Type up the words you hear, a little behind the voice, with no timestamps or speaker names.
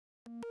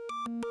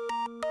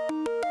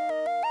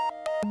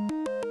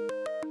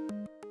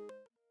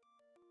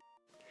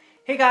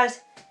Hey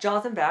guys,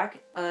 Jonathan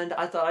back, and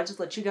I thought I'd just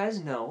let you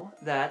guys know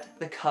that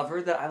the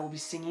cover that I will be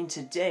singing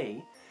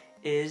today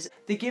is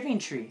The Giving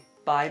Tree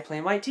by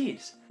Plain White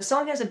T's. The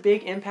song has a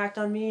big impact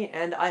on me,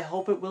 and I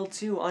hope it will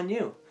too on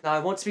you. Now I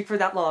won't speak for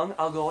that long,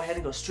 I'll go ahead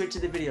and go straight to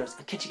the videos.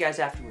 I'll catch you guys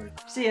afterward.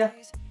 See ya!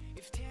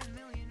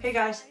 Hey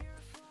guys!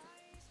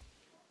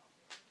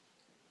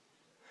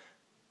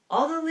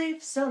 All the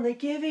leaves on the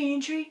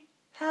giving tree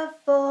have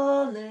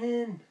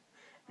fallen,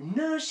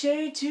 no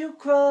shade to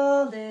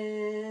crawl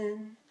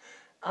in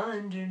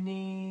underneath.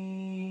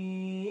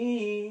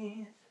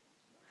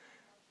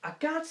 I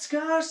got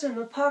scars from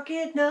a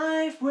pocket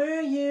knife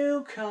where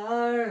you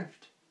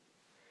carved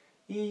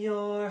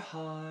your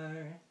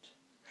heart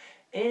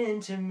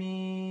into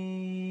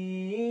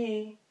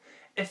me.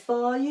 If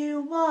all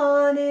you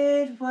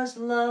wanted was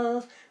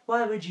love,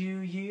 why would you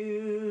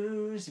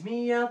use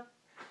me up,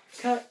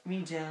 cut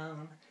me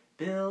down,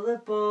 build a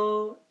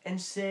boat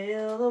and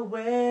sail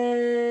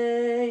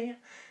away,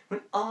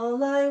 when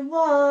all I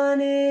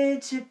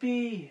wanted to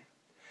be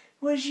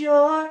was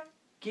your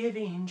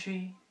giving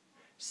tree?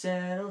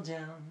 Settle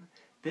down,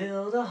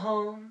 build a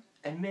home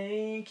and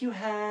make you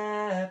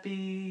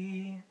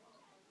happy.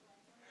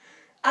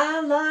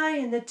 I lie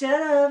in the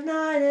dead of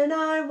night and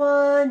I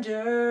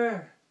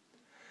wonder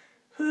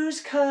whose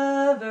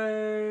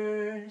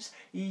covers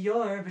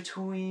you're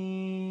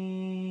between.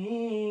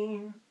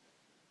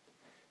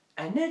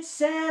 And it's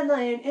sad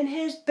lying in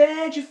his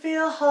bed, you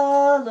feel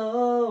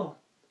hollow,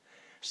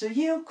 so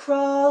you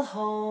crawl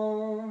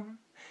home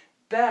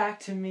back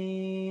to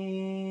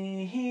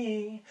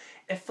me.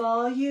 If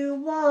all you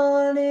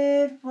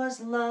wanted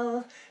was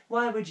love,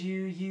 why would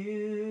you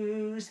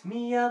use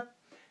me up,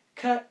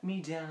 cut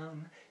me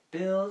down,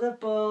 build a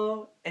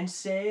boat and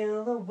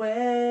sail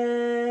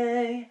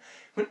away,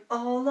 when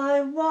all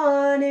I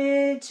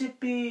wanted to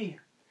be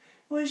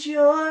was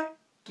your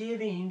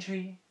giving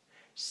tree?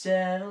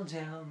 Settle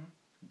down,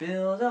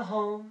 build a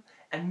home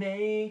and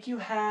make you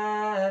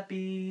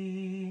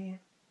happy.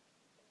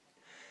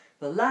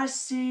 Well, I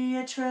see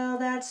a trail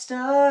that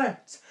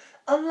starts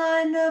a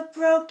line of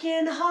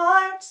broken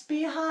hearts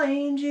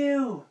behind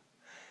you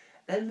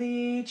that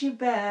lead you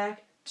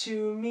back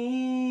to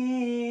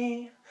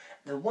me.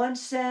 The one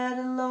sad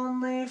and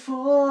lonely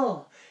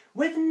fool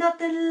with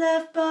nothing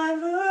left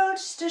but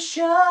roots to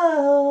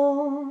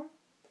show.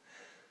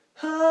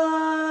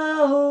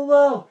 Oh,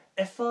 oh,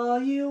 if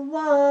all you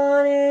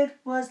wanted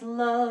was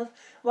love,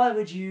 why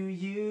would you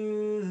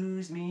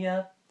use me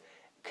up,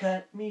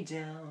 cut me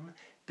down,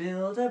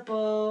 build a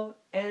boat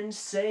and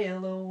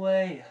sail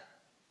away,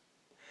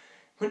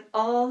 when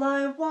all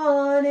I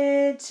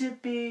wanted to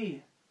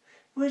be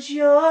was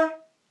your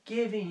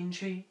giving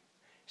tree?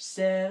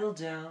 Settle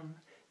down,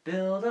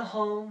 build a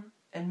home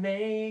and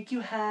make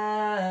you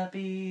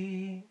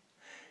happy.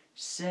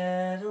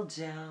 Settle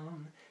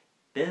down,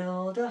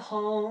 build a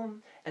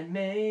home and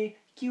make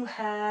you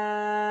happy.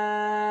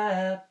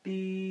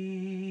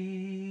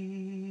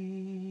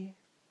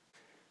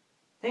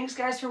 Thanks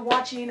guys for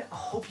watching. I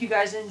hope you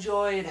guys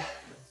enjoyed.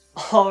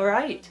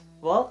 Alright,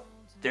 well,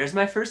 there's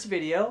my first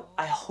video.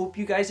 I hope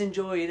you guys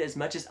enjoyed as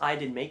much as I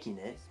did making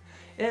it.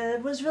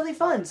 It was really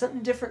fun,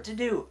 something different to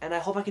do, and I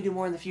hope I can do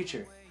more in the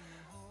future.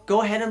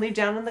 Go ahead and leave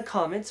down in the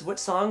comments what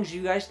songs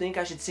you guys think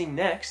I should sing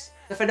next.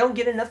 If I don't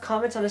get enough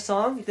comments on a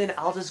song, then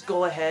I'll just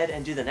go ahead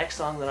and do the next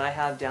song that I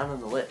have down on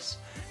the list.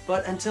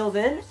 But until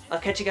then, I'll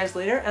catch you guys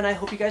later, and I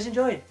hope you guys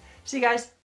enjoyed. See you guys!